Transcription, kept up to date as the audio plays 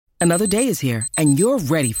Another day is here, and you're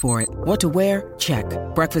ready for it. What to wear? Check.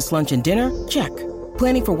 Breakfast, lunch, and dinner? Check.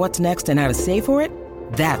 Planning for what's next and how to save for it?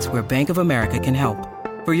 That's where Bank of America can help.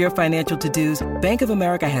 For your financial to-dos, Bank of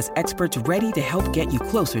America has experts ready to help get you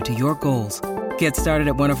closer to your goals. Get started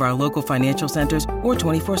at one of our local financial centers or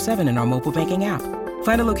 24/7 in our mobile banking app.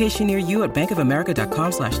 Find a location near you at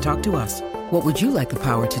bankofamerica.com/talktous. What would you like the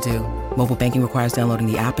power to do? Mobile banking requires downloading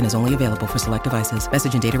the app and is only available for select devices.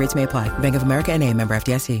 Message and data rates may apply. Bank of America N.A., member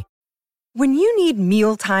FDIC. When you need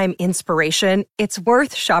mealtime inspiration, it's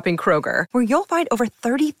worth shopping Kroger, where you'll find over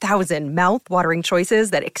 30,000 mouth-watering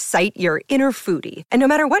choices that excite your inner foodie. And no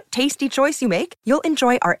matter what tasty choice you make, you'll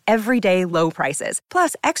enjoy our everyday low prices,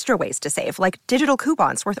 plus extra ways to save, like digital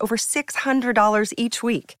coupons worth over $600 each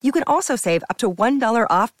week. You can also save up to $1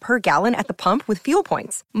 off per gallon at the pump with fuel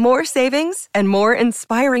points. More savings and more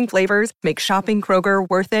inspiring flavors make shopping Kroger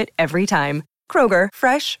worth it every time. Kroger,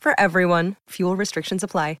 fresh for everyone. Fuel restrictions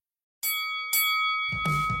apply.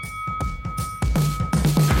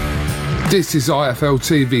 This is IFL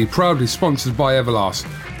TV, proudly sponsored by Everlast.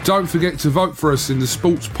 Don't forget to vote for us in the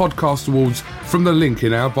Sports Podcast Awards from the link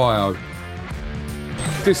in our bio.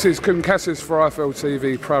 This is Kun Cassis for IFL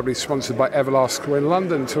TV, proudly sponsored by Everlast. We're in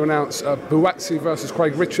London to announce Buatsi versus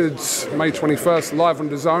Craig Richards, May 21st, live on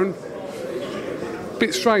DAZN.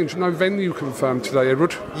 Bit strange, no venue confirmed today,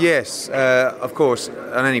 Edward. Yes, of course,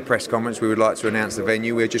 on any press conference we would like to announce the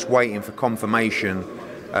venue. We're just waiting for confirmation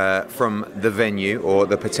from the venue or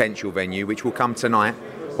the potential venue, which will come tonight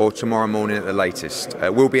or tomorrow morning at the latest.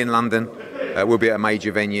 We'll be in London, we'll be at a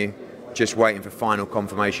major venue, just waiting for final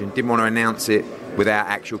confirmation. Didn't want to announce it without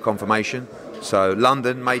actual confirmation. So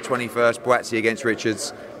London, May 21st, Buatsi against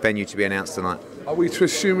Richards, venue to be announced tonight. Are we to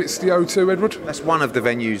assume it's the O2, Edward? That's one of the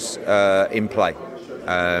venues in play.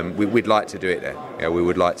 We'd like to do it there. Yeah, we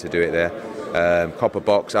would like to do it there. Copper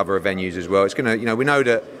Box, other venues as well. It's going to, we know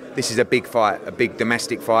that this is a big fight, a big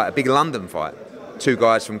domestic fight, a big London fight. Two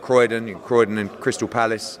guys from Croydon and Crystal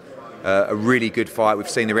Palace. A really good fight. We've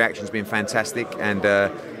seen the reactions being fantastic and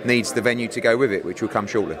needs the venue to go with it, which will come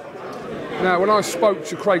shortly. Now, when I spoke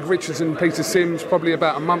to Craig Richards and Peter Sims probably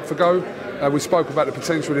about a month ago, we spoke about the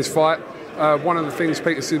potential of this fight. One of the things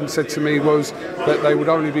Peter Sims said to me was that they would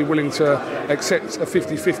only be willing to accept a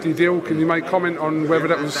 50-50 deal. Can you make comment on whether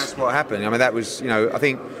that was... That's what happened. I mean, that was, I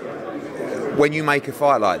think when you make a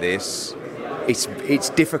fight like this, it's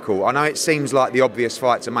difficult. I know it seems like the obvious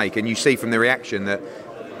fight to make, and you see from the reaction that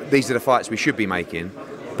these are the fights we should be making,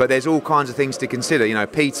 but there's all kinds of things to consider.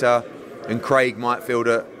 Peter and Craig might feel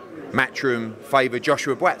that Matchroom favour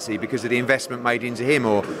Joshua Buatsi because of the investment made into him,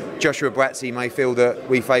 or Joshua Buatsi may feel that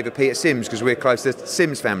we favour Peter Sims because we're close to the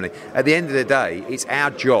Sims family. At the end of the day, it's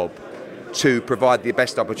our job to provide the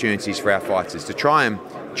best opportunities for our fighters, to try and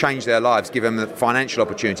change their lives, give them the financial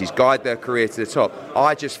opportunities, guide their career to the top.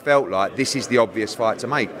 I just felt like this is the obvious fight to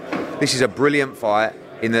make. This is a brilliant fight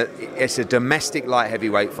in that it's a domestic light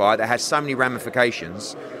heavyweight fight that has so many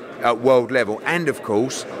ramifications at world level, and of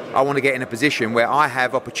course I want to get in a position where I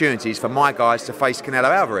have opportunities for my guys to face Canelo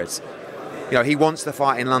Alvarez. He wants the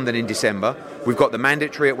fight in London in December. We've got the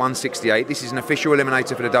mandatory at 168. This is an official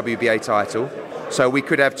eliminator for the WBA title, so we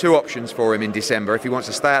could have two options for him in December if he wants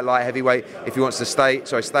to stay at light heavyweight, if he wants to stay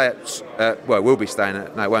at we'll be staying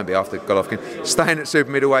at, no, it won't be after Golovkin, staying at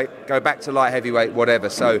super middleweight, go back to light heavyweight, whatever.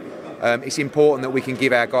 So it's important that we can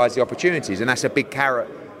give our guys the opportunities, and that's a big carrot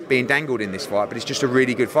being dangled in this fight, but it's just a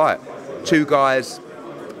really good fight. Two guys,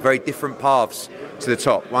 very different paths to the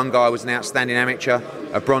top. One guy was an outstanding amateur,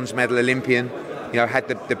 a bronze medal Olympian, had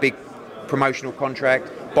the big promotional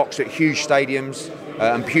contract, boxed at huge stadiums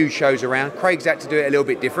and huge shows around. Craig's had to do it a little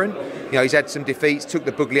bit different. He's had some defeats, took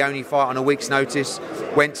the Buglioni fight on a week's notice,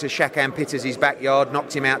 went to Shakan Pitters' backyard,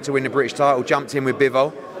 knocked him out to win the British title, jumped in with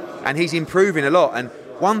Bivol, and he's improving a lot. And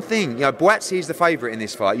one thing, Buatsi is the favourite in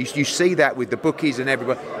this fight. You see that with the bookies and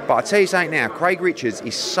everybody. But I tell you something now, Craig Richards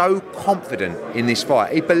is so confident in this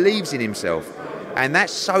fight. He believes in himself. And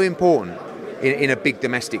that's so important in a big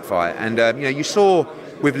domestic fight. And, you saw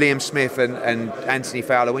with Liam Smith and Anthony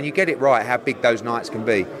Fowler, when you get it right, how big those nights can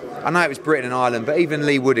be. I know it was Britain and Ireland, but even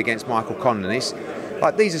Lee Wood against Michael Conlan,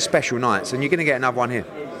 these are special nights, and you're going to get another one here.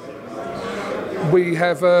 We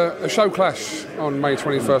have a show clash on May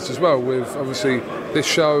 21st as well, with obviously this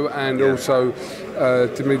show and also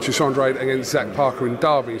Demetrius Andrade against Zach Parker in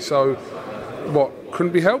Derby. So,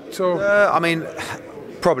 couldn't be helped? Or?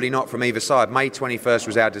 Probably not from either side. May 21st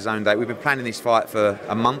was our DAZN date. We've been planning this fight for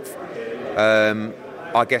a month.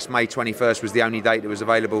 I guess May 21st was the only date that was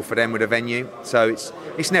available for them with a venue. So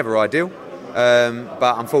it's never ideal.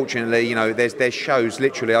 But unfortunately, there's shows,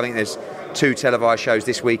 literally, I think there's 2 televised shows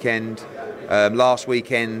this weekend. Last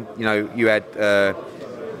weekend, you had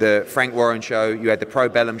the Frank Warren show, you had the Pro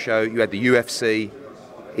Bellum show, you had the UFC.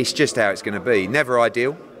 It's just how it's going to be. Never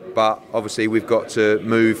ideal, but obviously we've got to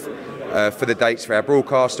move for the dates for our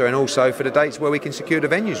broadcaster and also for the dates where we can secure the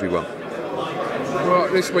venues we want.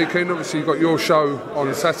 Well, this weekend, obviously, you've got your show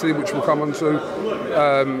on Saturday, which we'll come on to.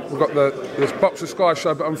 We've got the Boxer Sky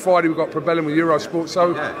show, but on Friday we've got Pro Bellum with Eurosport.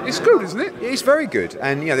 So It's good, isn't it? It's very good.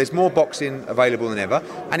 And, there's more boxing available than ever.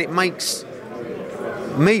 And it makes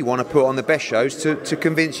me want to put on the best shows to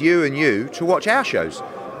convince you to watch our shows.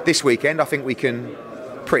 This weekend, I think we can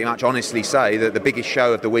pretty much honestly say that the biggest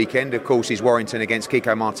show of the weekend, of course, is Warrington against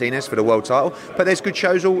Kiko Martinez for the world title. But there's good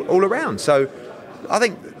shows all around. So I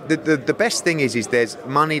think the best thing is there's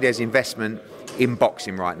money, there's investment in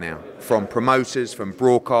boxing right now, from promoters, from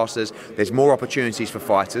broadcasters. There's more opportunities for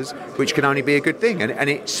fighters, which can only be a good thing, and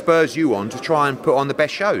it spurs you on to try and put on the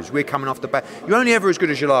best shows. We're coming off the back. You're only ever as good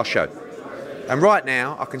as your last show, and right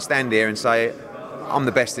now I can stand here and say I'm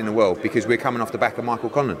the best in the world because we're coming off the back of Michael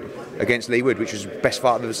Conlan against Lee Wood, which was the best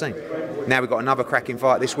fight I've ever seen. Now we've got another cracking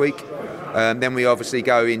fight this week. Then we obviously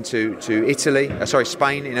go into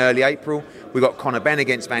Spain in early April. We've got Conor Benn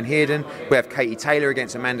against Van Heerden. We have Katie Taylor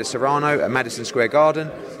against Amanda Serrano at Madison Square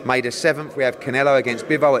Garden. May the 7th, we have Canelo against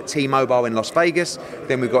Bivol at T-Mobile in Las Vegas.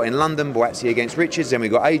 Then we've got in London, Buatsi against Richards. Then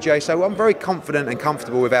we've got AJ. So I'm very confident and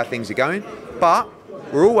comfortable with how things are going. But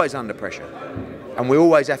we're always under pressure. And we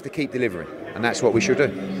always have to keep delivering. And that's what we should do.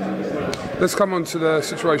 Let's come on to the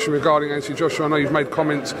situation regarding Anthony Joshua. I know you've made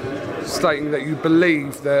comments stating that you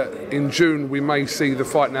believe that in June we may see the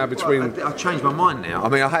fight now between... I've changed my mind now. I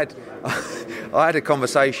mean, I had a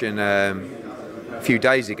conversation a few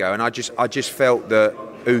days ago, and I just felt that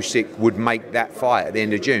Usyk would make that fight at the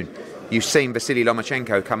end of June. You've seen Vasily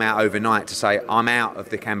Lomachenko come out overnight to say, I'm out of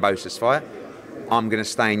the Kambosos fight. I'm going to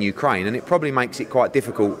stay in Ukraine. And it probably makes it quite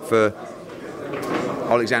difficult for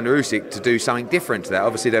Alexander Usyk to do something different to that.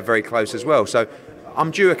 Obviously, they're very close as well. So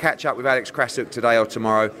I'm due a catch-up with Alex Krasuk today or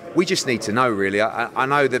tomorrow. We just need to know, really. I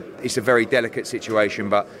know that it's a very delicate situation,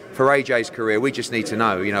 but for AJ's career, we just need to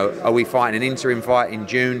know, are we fighting an interim fight in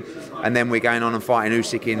June and then we're going on and fighting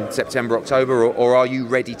Usyk in September, October, or are you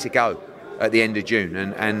ready to go at the end of June?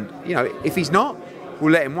 And if he's not,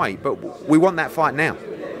 we'll let him wait. But we want that fight now.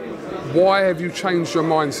 Why have you changed your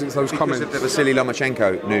mind since those comments? Because of the Vasily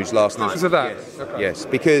Lomachenko news last night. Because of that? Yes. Okay. Yes,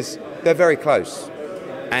 because they're very close.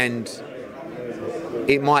 And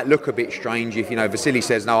it might look a bit strange if, Vasily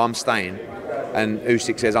says, no, I'm staying, and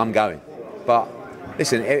Usyk says, I'm going. But,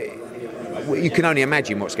 listen, you can only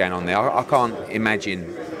imagine what's going on there. I can't imagine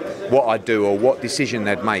what I'd do or what decision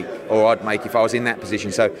they'd make or I'd make if I was in that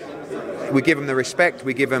position. So we give them the respect,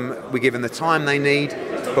 we give them the time they need,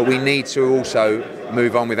 but we need to also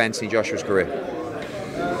move on with Anthony Joshua's career.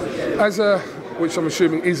 Which I'm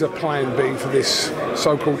assuming is a plan B for this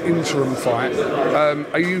so-called interim fight,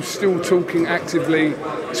 are you still talking actively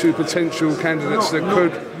to potential candidates that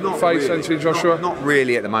could face really. Anthony Joshua? Not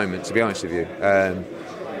really at the moment, to be honest with you.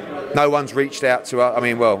 No one's reached out to us.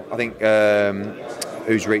 I think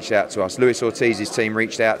who's reached out to us? Luis Ortiz's team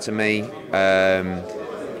reached out to me.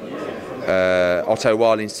 Otto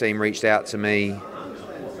Warling's team reached out to me.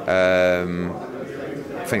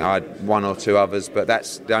 I think I had one or two others, but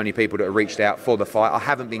that's the only people that have reached out for the fight. I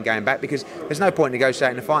haven't been going back because there's no point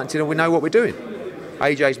negotiating the fight until we know what we're doing.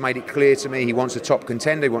 AJ's made it clear to me he wants a top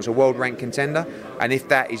contender, he wants a world ranked contender, and if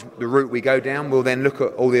that is the route we go down, we'll then look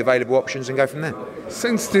at all the available options and go from there.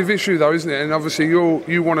 Sensitive issue though, isn't it? And obviously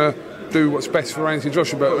you want to do what's best for Anthony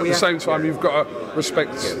Joshua, but at the same time you've got to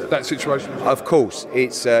respect that situation. Of course,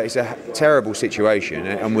 it's a terrible situation,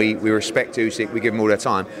 and we respect Usyk, we give him all their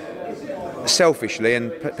time. Selfishly,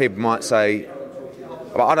 and people might say,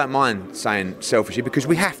 but I don't mind saying selfishly, because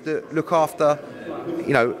we have to look after,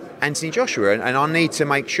 Anthony Joshua, and I need to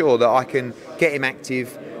make sure that I can get him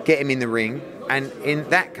active, get him in the ring, and in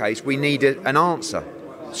that case, we need an answer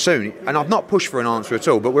soon. And I've not pushed for an answer at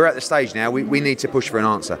all, but we're at the stage now. We need to push for an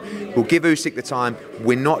answer. We'll give Usyk the time.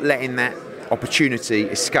 We're not letting that opportunity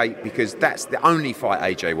escape, because that's the only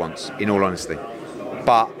fight AJ wants, in all honesty.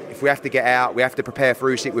 But if we have to get out, we have to prepare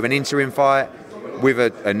for Usyk with an interim fight, with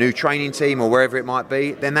a new training team or wherever it might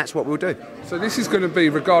be, then that's what we'll do. So this is going to be,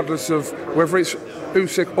 regardless of whether it's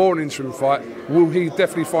Usyk or an interim fight, will he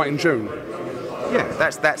definitely fight in June? Yeah,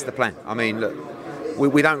 that's the plan. I mean, look,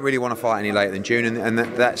 we don't really want to fight any later than June, and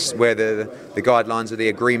that's where the guidelines of the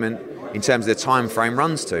agreement in terms of the time frame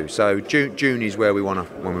runs to. So June is where we want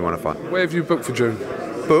to fight. Where have you booked for June?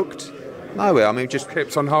 Booked? Nowhere. I mean, just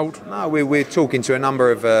kept on hold. No, we're talking to a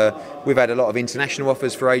number of. We've had a lot of international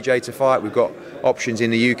offers for AJ to fight. We've got options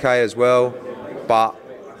in the UK as well, but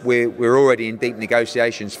we're already in deep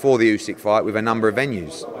negotiations for the Usyk fight with a number of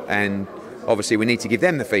venues, and Obviously, we need to give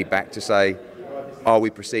them the feedback to say, are we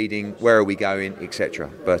proceeding, where are we going, etc.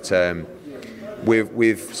 But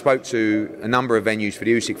we've spoke to a number of venues for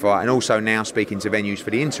the Usyk fight, and also now speaking to venues for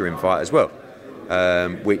the interim fight as well,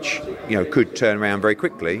 which could turn around very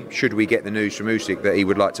quickly should we get the news from Usyk that he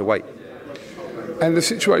would like to wait. And the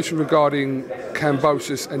situation regarding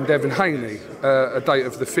Kambosos and Devin Haney, a date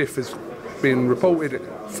of the 5th has been reported.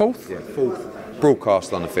 4th? Yeah, 4th.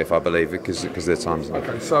 Broadcast on the 5th, I believe, because of the times.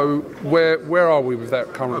 Okay, so where are we with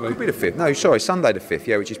that currently? It could be the 5th. No, sorry, Sunday the 5th,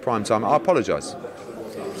 yeah, which is prime time. I apologise.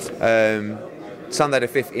 Sunday the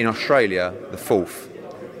 5th in Australia, the 4th.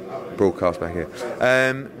 Broadcast back here.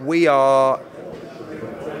 We got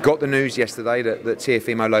the news yesterday that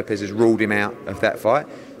Teofimo Lopez has ruled him out of that fight.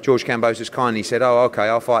 George Kambosos kindly said, "Oh, okay,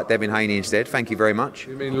 I'll fight Devin Haney instead. Thank you very much."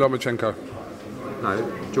 You mean Lomachenko?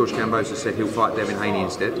 No, George Kambosos said he'll fight Devin Haney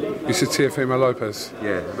instead. You said Teofimo Lopez?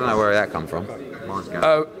 Yeah, I don't know where that come from. Mine's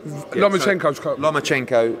going. Lomachenko's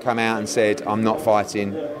Lomachenko came out and said, "I'm not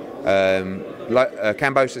fighting."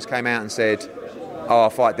 Kambosos came out and said, "Oh, I'll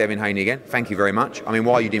fight Devin Haney again. Thank you very much. I mean,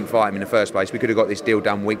 why you didn't fight him in the first place? We could have got this deal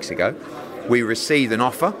done weeks ago." We received an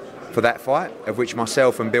offer for that fight, of which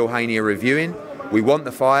myself and Bill Haney are reviewing. We want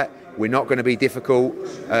the fight. We're not going to be difficult,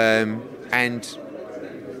 and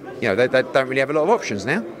they don't really have a lot of options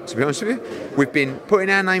now, to be honest with you. We've been putting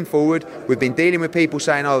our name forward. We've been dealing with people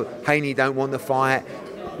saying, "Oh, Haney don't want the fight."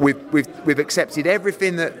 We've accepted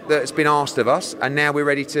everything that's been asked of us, and now we're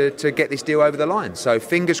ready to get this deal over the line. So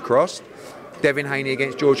fingers crossed, Devin Haney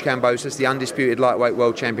against George Kambosos, the undisputed lightweight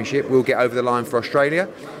world championship, will get over the line for Australia.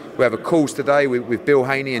 We have a calls today with Bill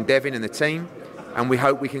Haney and Devin and the team, and we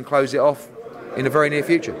hope we can close it off in the very near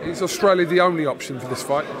future. Is Australia the only option for this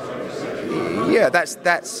fight? Yeah, that's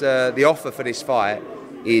the offer for this fight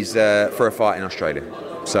is for a fight in Australia.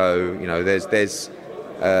 So there's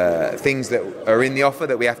things that are in the offer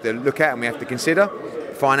that we have to look at and we have to consider.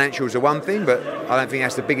 Financials are one thing, but I don't think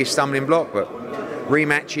that's the biggest stumbling block. But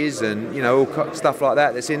rematches and all stuff like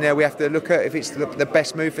that's in there, we have to look at if it's the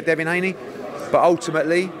best move for Devin Haney. But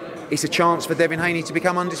ultimately, it's a chance for Devin Haney to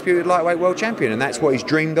become undisputed lightweight world champion, and that's what he's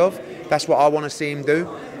dreamed of. That's what I want to see him do.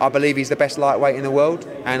 I believe he's the best lightweight in the world,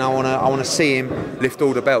 and I want to see him lift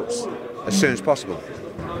all the belts as soon as possible.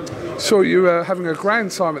 So you were having a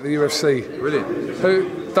grand time at the UFC.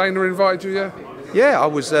 Brilliant. Dana invited you, yeah? Yeah, I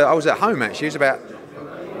was at home actually. It was about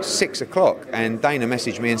 6 o'clock, and Dana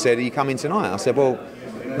messaged me and said, "Are you coming tonight?" I said, "Well,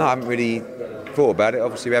 no, I haven't really thought about it.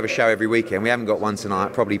 Obviously, we have a show every weekend. We haven't got one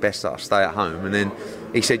tonight. Probably best that I stay at home." And then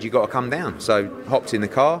he said, "You've got to come down." So hopped in the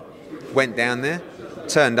car, went down there,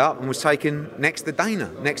 turned up, and was taken next to Dana,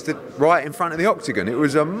 right in front of the octagon. It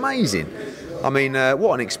was amazing. I mean,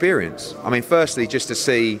 what an experience. I mean, firstly, just to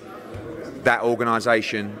see that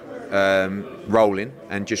organisation rolling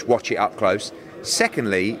and just watch it up close.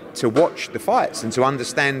 Secondly, to watch the fights and to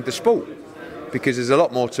understand the sport, because there's a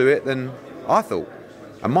lot more to it than I thought.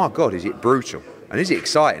 And my God, is it brutal and is it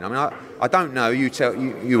exciting? I mean, I don't know. You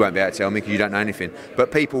won't be able to tell me because you don't know anything.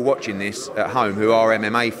 But people watching this at home who are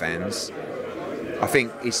MMA fans, I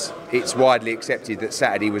think it's widely accepted that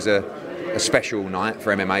Saturday was a special night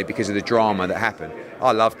for MMA because of the drama that happened.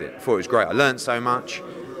 I loved it. I thought it was great. I learned so much.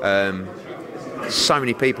 So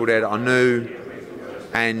many people there that I knew,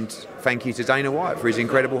 and thank you to Dana White for his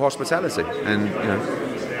incredible hospitality. And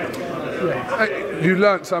you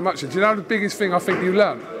learnt so much. Do you know the biggest thing I think you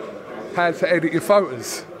learnt? How to edit your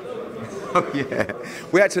photos. Oh yeah,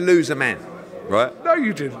 we had to lose a man, right? No,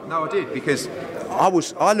 you didn't. No, I did, because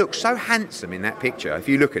I looked so handsome in that picture. If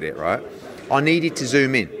you look at it, right, I needed to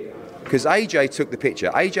zoom in because AJ took the picture.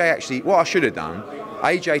 AJ actually, what I should have done,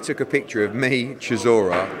 AJ took a picture of me,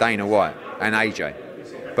 Chisora, Dana White, and AJ.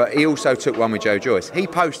 But he also took one with Joyce. He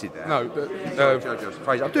posted that. No,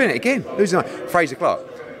 Fraser. I'm doing it again. Who's the name? Fraser Clark.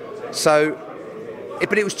 So,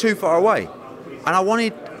 but it was too far away, and I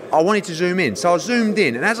wanted to zoom in. So I zoomed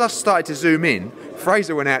in, and as I started to zoom in,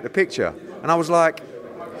 Fraser went out the picture, and I was like,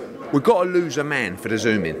 "We've got to lose a man for the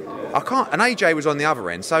zoom in. I can't." And AJ was on the other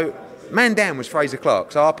end, so man down was Fraser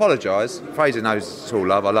Clark. So I apologise. Fraser knows it's all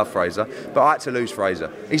love. I love Fraser, but I had to lose Fraser.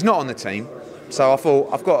 He's not on the team. So I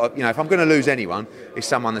thought, I've got to, if I'm going to lose anyone, it's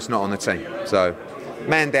someone that's not on the team. So,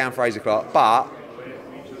 man down, Fraser Clark. But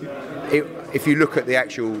if you look at the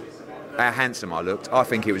actual how handsome I looked, I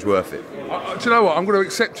think it was worth it. Do you know what? I'm going to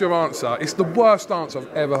accept your answer. It's the worst answer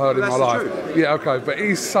I've ever heard in my life. Truth. Yeah, okay, but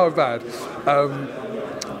he's so bad.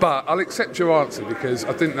 But I'll accept your answer because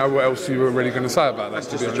I didn't know what else you were really going to say about that. That's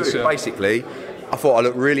just the truth. Yeah. Basically, I thought I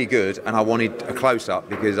looked really good, and I wanted a close-up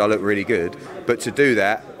because I looked really good. But to do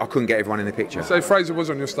that, I couldn't get everyone in the picture. So if Fraser was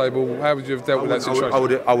on your stable, how would you have dealt with that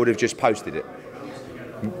situation? I would have just posted it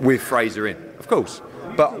with Fraser in, of course.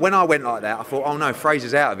 But when I went like that, I thought, oh no,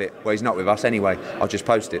 Fraser's out of it. Well, he's not with us anyway. I'll just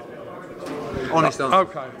post it. Honest answer.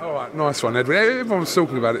 Okay, all right, nice one, Edwin. Everyone's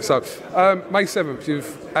talking about it. So, May 7th,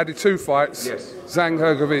 you've added 2 fights. Yes. Zhang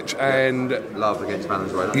Hrgovic and... Love against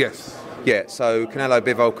Valenzuela. Yes. Yeah, so Canelo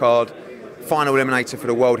Bivol card. Final eliminator for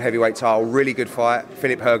the world heavyweight title. Really good fight.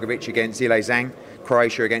 Filip Hrgovic against Zhilei Zhang.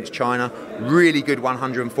 Croatia against China. Really good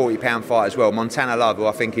 140-pound fight as well. Montana Love, who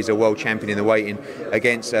I think is a world champion in the weighting,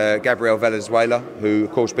 against Gabriel Valenzuela, who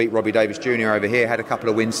of course beat Robbie Davis Jr. over here. Had a couple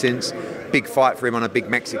of wins since. Big fight for him on a big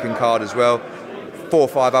Mexican card as well. 4 or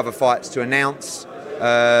 5 other fights to announce.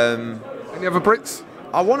 Any other Brits?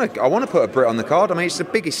 I want to put a Brit on the card. I mean, it's the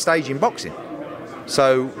biggest stage in boxing.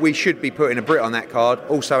 So we should be putting a Brit on that card,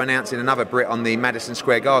 also announcing another Brit on the Madison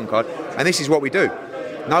Square Garden card. And this is what we do.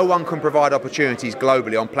 No one can provide opportunities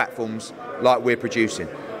globally on platforms like we're producing.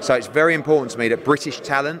 So it's very important to me that British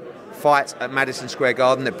talent fight at Madison Square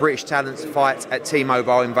Garden, that British talent fight at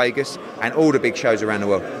T-Mobile in Vegas, and all the big shows around the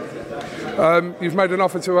world. You've made an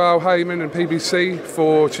offer to Al Heyman and PBC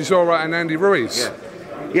for Chisora and Andy Ruiz.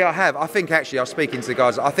 Yeah, I have. I think actually, I was speaking to the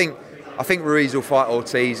guys. I think Ruiz will fight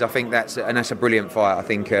Ortiz. I think that's a brilliant fight. I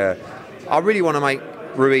think I really want to make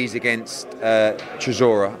Ruiz against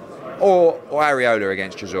Chisora or Arreola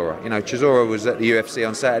against Chisora. You know, Chisora was at the UFC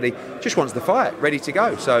on Saturday. Just wants the fight, ready to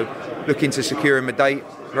go. So looking to secure him a date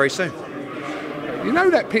very soon. You know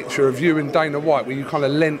that picture of you and Dana White where you kind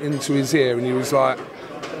of leant into his ear and he was like,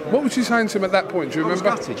 what was you saying to him at that point? Do you remember?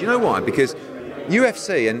 I was gutted. You know why? Because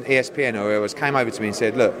UFC and ESPN or whoever came over to me and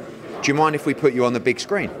said, look, do you mind if we put you on the big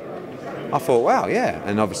screen? I thought, wow, yeah.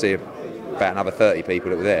 And obviously about another 30 people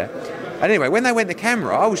that were there. And anyway, when they went to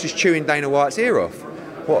camera, I was just chewing Dana White's ear off.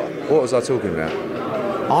 What was I talking about?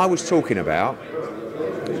 I was talking about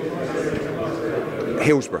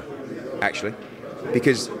Hillsborough, actually.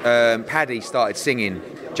 Because Paddy started singing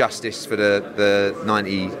Justice for the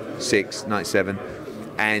 96, 97.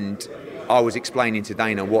 And I was explaining to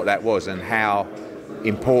Dana what that was and how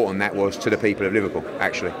important that was to the people of Liverpool,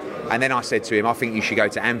 actually. And then I said to him, I think you should go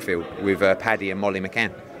to Anfield with Paddy and Molly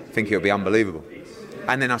McCann. I think it'll be unbelievable.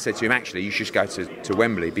 And then I said to him, actually, you should go to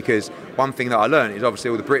Wembley, because one thing that I learned is obviously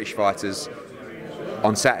all the British fighters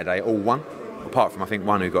on Saturday all won, apart from I think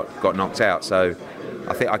one who got knocked out. So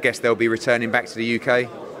I guess they'll be returning back to the UK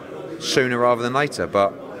sooner rather than later.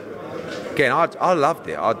 But again, I loved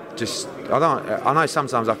it. I know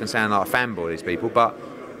sometimes I can sound like a fanboy of these people, but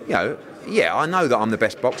you know, yeah, I know that I'm the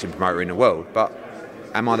best boxing promoter in the world, but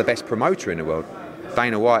am I the best promoter in the world?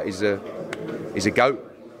 Dana White is a goat.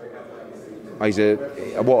 He's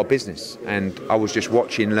what a business. And I was just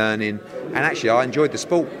watching, learning, and actually I enjoyed the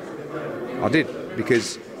sport. I did,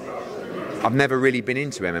 because I've never really been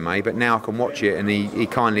into MMA, but now I can watch it, and he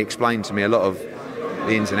kindly explained to me a lot of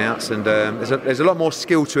the ins and outs, and there's a lot more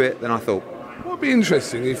skill to it than I thought. What would be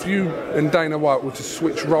interesting if you and Dana White were to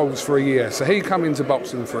switch roles for a year? So he come into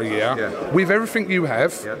boxing for a year with everything you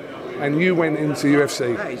have, and you went into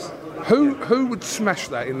UFC. Who would smash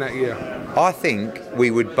that in that year? I think we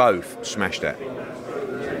would both smash that.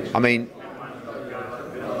 I mean,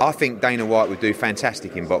 I think Dana White would do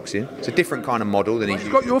fantastic in boxing. It's a different kind of model than he's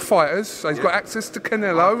got your fighters, so he's got access to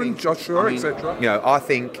Canelo and Joshua, etc. You know, I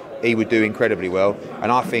think he would do incredibly well,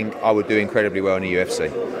 and I think I would do incredibly well in the UFC.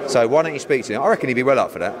 So why don't you speak to him? I reckon he'd be well up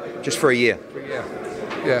for that, just for a year.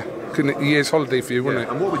 Yeah. A year's holiday for you, wouldn't it?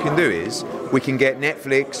 And what we can do is we can get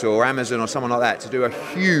Netflix or Amazon or someone like that to do a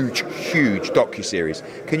huge docuseries.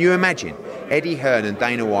 Can you imagine Eddie Hearn and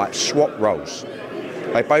Dana White swap roles?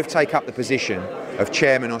 They both take up the position of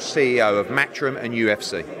chairman or CEO of Matchroom and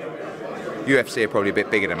UFC. UFC are probably a bit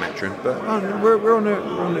bigger than Matchroom, but we're on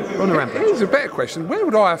the rampage. Here's a better question. Where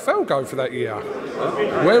would IFL go for that year?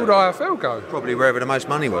 Where would IFL go? Probably wherever the most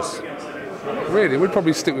money was. Really? We'd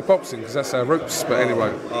probably stick with boxing because that's our roots, but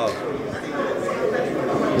anyway.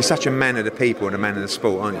 You're such a man of the people and a man of the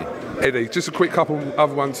sport, aren't you? Eddie, just a quick couple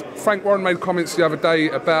other ones. Frank Warren made comments the other day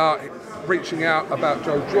about reaching out about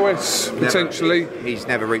Joe Joyce, potentially. He's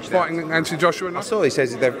never reached fighting out. Anthony Joshua. I saw he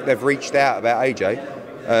says they've reached out about AJ.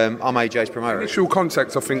 I'm AJ's promoter. Initial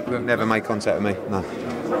contact, I think. Never made contact with me, no.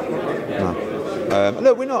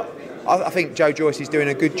 Look, we're not... I think Joe Joyce is doing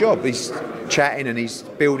a good job. He's chatting and he's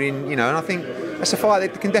building, you know, and I think that's a fight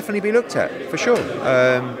that can definitely be looked at, for sure.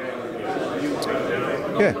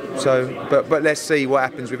 But let's see what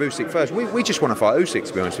happens with Usyk first. We just want to fight Usyk,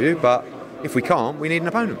 to be honest with you, but if we can't, we need an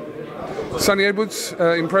opponent. Sonny Edwards,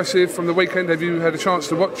 impressive from the weekend. Have you had a chance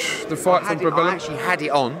to watch the fight from Brabella? I actually had it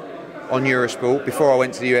on Eurosport before I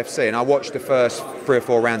went to the UFC, and I watched the first 3 or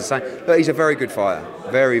 4 rounds. But he's a very good fighter,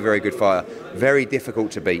 very, very good fighter, very difficult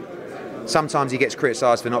to beat. Sometimes he gets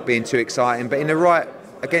criticised for not being too exciting, but in the right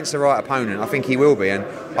against the right opponent, I think he will be, and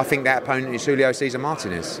I think that opponent is Julio Cesar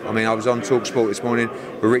Martinez. I mean, I was on TalkSport this morning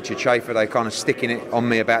with Richard Schaefer. They kind of sticking it on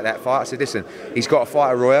me about that fight. I said, listen, he's got to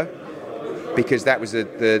fight Arroyo because that was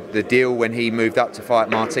the deal when he moved up to fight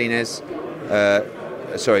Martinez.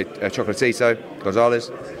 Chocolatito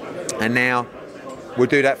Gonzalez, and now we'll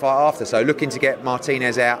do that fight after. So looking to get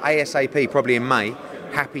Martinez out ASAP, probably in May.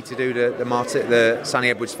 Happy to do the Sonny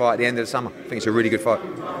Edwards fight at the end of the summer. I think it's a really good fight.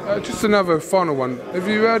 Just another final one. Have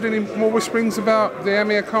you heard any more whisperings about the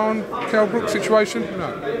Amir Khan Kell Brook situation?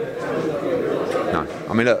 No.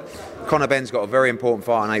 I mean, look, Conor Benn's got a very important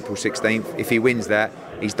fight on April 16th. If he wins that,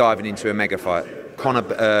 he's diving into a mega fight.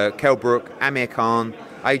 Kell Brook, Amir Khan,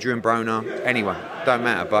 Adrian Broner, anyone, don't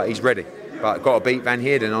matter, but he's ready. But got to beat Van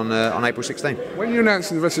Heerden on April 16th. When are you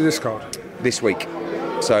announcing the rest of this card? This week.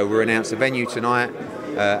 So we'll announce the venue tonight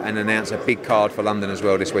and announce a big card for London as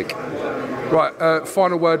well this week. Right,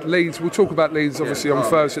 final word, Leeds. We'll talk about Leeds obviously on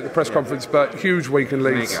Thursday at the press conference, but huge week in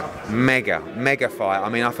Leeds. Mega fight. I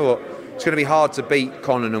mean, I thought it's going to be hard to beat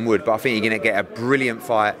Conlan and Wood, but I think you're going to get a brilliant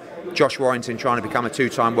fight. Josh Warrington trying to become a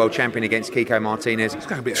two-time world champion against Kiko Martinez. He's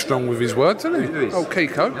going a bit strong with his words, isn't he? Oh,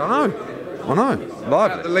 Kiko. I know.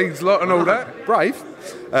 Live. The Leeds lot and all that. Brave.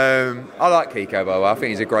 I like Kiko, by the way. I think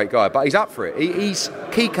he's a great guy, but he's up for it.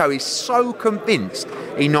 Kiko is so convinced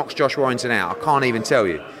he knocks Josh Warrington out. I can't even tell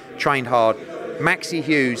you. Trained hard. Maxie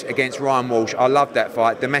Hughes against Ryan Walsh. I loved that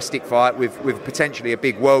fight. Domestic fight with potentially a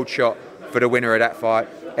big world shot for the winner of that fight.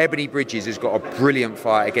 Ebony Bridges has got a brilliant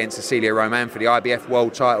fight against Cecilia Roman for the IBF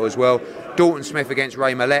world title as well. Dalton Smith against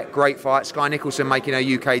Ray Millett, great fight. Sky Nicholson making her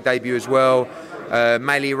UK debut as well.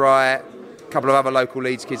 Maylee Wright, a couple of other local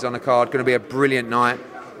Leeds kids on the card. Going to be a brilliant night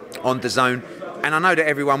on DAZN. And I know that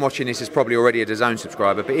everyone watching this is probably already a DAZN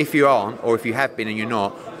subscriber, but if you aren't, or if you have been and you're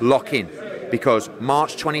not, lock in. Because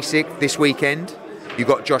March 26th, this weekend, you've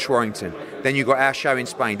got Josh Warrington. Then you've got our show in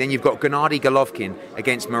Spain. Then you've got Gennady Golovkin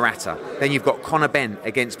against Murata. Then you've got Conor Benn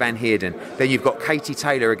against Van Heerden. Then you've got Katie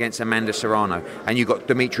Taylor against Amanda Serrano. And you've got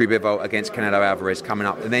Dimitri Bivol against Canelo Alvarez coming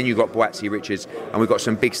up. And then you've got Buatsi-Richards. And we've got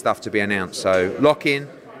some big stuff to be announced. So lock in,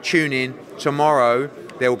 tune in. Tomorrow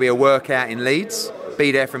there will be a workout in Leeds.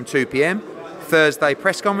 Be there from 2 p.m. Thursday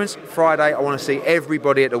press conference. Friday I want to see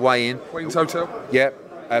everybody at the weigh-in. Queen's Hotel? Yep.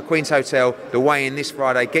 Queen's Hotel, the weigh-in this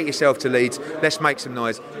Friday. Get yourself to Leeds. Let's make some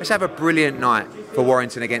noise. Let's have a brilliant night for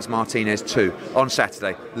Warrington against Martinez 2 on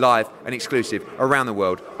Saturday, live and exclusive around the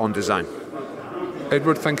world on DAZN.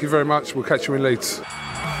 Edward, thank you very much. We'll catch you in Leeds.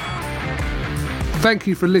 Thank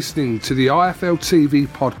you for listening to the IFL TV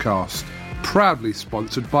podcast, proudly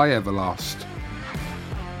sponsored by Everlast.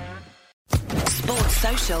 Sports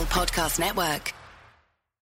Social Podcast Network.